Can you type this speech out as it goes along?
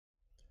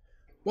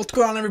What's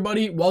going on,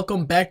 everybody?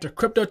 Welcome back to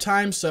Crypto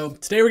Time. So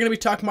today we're going to be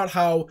talking about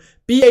how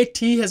BAT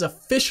has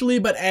officially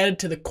been added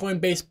to the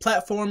Coinbase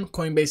platform,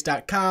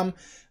 Coinbase.com.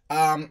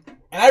 And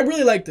I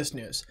really like this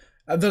news.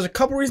 There's a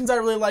couple reasons I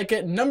really like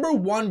it. Number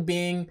one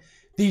being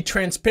the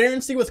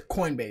transparency with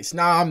Coinbase.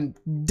 Now, I'm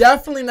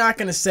definitely not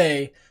going to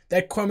say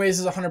that Coinbase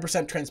is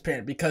 100%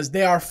 transparent because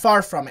they are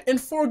far from it, and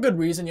for a good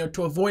reason,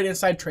 to avoid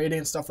inside trading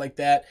and stuff like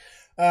that.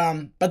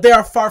 But they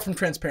are far from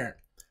transparent.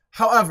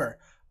 However,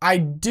 I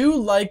do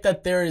like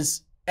that there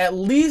is at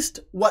least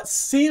what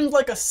seems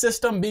like a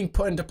system being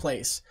put into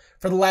place.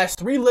 For the last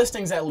 3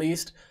 listings at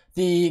least,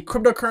 the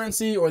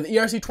cryptocurrency or the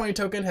ERC20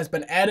 token has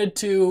been added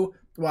to,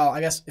 well, I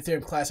guess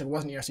Ethereum Classic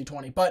wasn't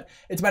ERC20, but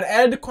it's been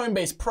added to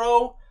Coinbase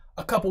Pro.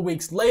 A couple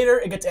weeks later,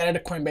 it gets added to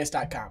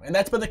Coinbase.com. And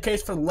that's been the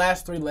case for the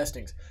last 3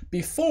 listings.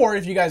 Before,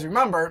 if you guys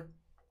remember,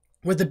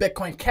 with the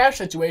Bitcoin Cash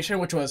situation,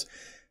 which was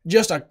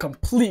just a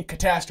complete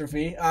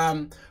catastrophe,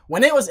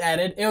 when it was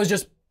added, it was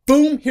just,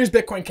 boom, here's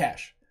Bitcoin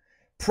Cash.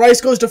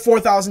 Price goes to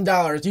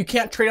 $4,000. You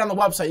can't trade on the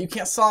website. You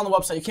can't sell on the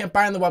website. You can't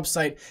buy on the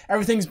website.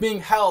 Everything's being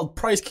held.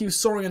 Price keeps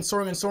soaring and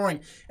soaring and soaring.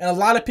 And a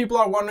lot of people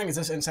are wondering, is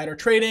this insider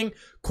trading?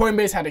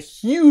 Coinbase had a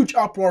huge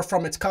uproar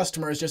from its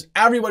customers. Just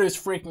everybody was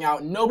freaking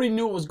out. Nobody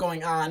knew what was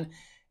going on.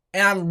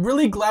 And I'm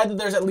really glad that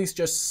there's at least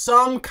just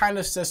some kind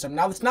of system.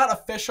 Now, it's not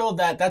official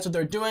that that's what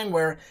they're doing,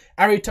 where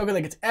every token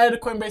that gets added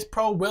to Coinbase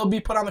Pro will be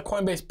put on the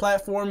Coinbase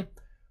platform.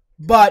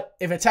 But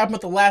if it's happened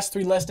with the last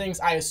 3 listings,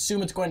 I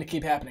assume it's going to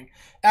keep happening.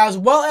 As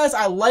well as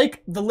I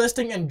like the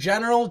listing in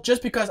general,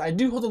 just because I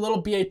do hold a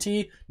little BAT,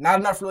 not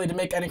enough really to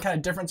make any kind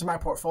of difference in my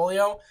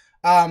portfolio.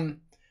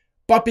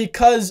 But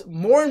because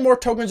more and more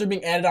tokens are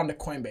being added onto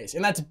Coinbase.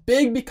 And that's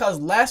big because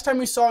last time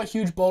we saw a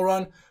huge bull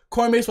run,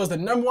 Coinbase was the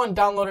 #1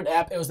 downloaded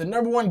app. It was the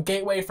 #1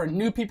 gateway for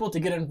new people to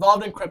get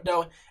involved in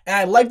crypto. And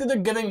I like that they're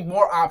giving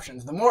more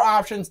options. The more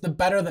options, the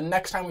better the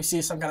next time we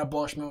see some kind of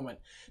bullish movement.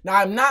 Now,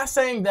 I'm not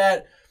saying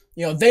that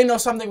they know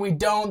something we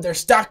don't. They're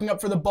stocking up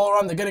for the bull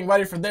run. They're getting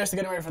ready for this. They're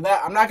getting ready for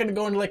that. I'm not going to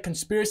go into like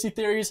conspiracy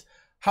theories.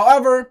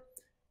 However,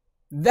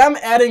 them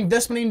adding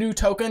this many new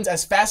tokens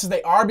as fast as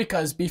they are,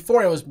 because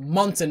before it was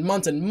months and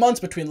months and months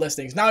between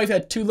listings. Now we've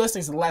had 2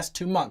 listings in the last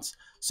 2 months.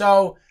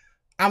 So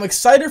I'm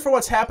excited for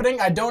what's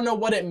happening. I don't know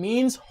what it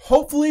means.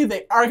 Hopefully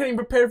they are getting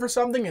prepared for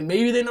something and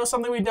maybe they know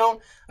something we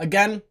don't.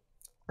 Again,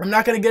 I'm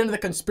not going to get into the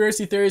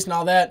conspiracy theories and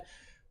all that.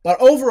 But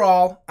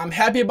overall, I'm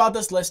happy about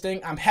this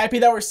listing. I'm happy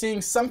that we're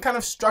seeing some kind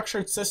of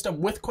structured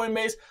system with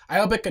Coinbase. I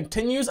hope it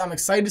continues. I'm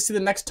excited to see the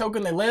next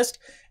token they list,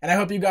 and I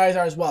hope you guys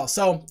are as well.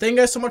 So thank you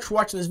guys so much for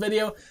watching this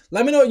video.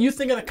 Let me know what you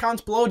think in the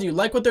comments below. Do you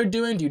like what they're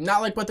doing? Do you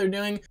not like what they're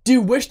doing? Do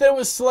you wish that it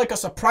was like a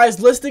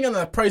surprise listing and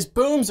the price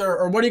booms,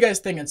 or what are you guys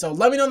thinking? So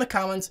let me know in the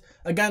comments.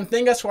 Again,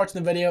 thank you guys for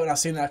watching the video, and I'll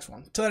see you in the next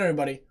one. Till then,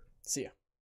 everybody, see ya.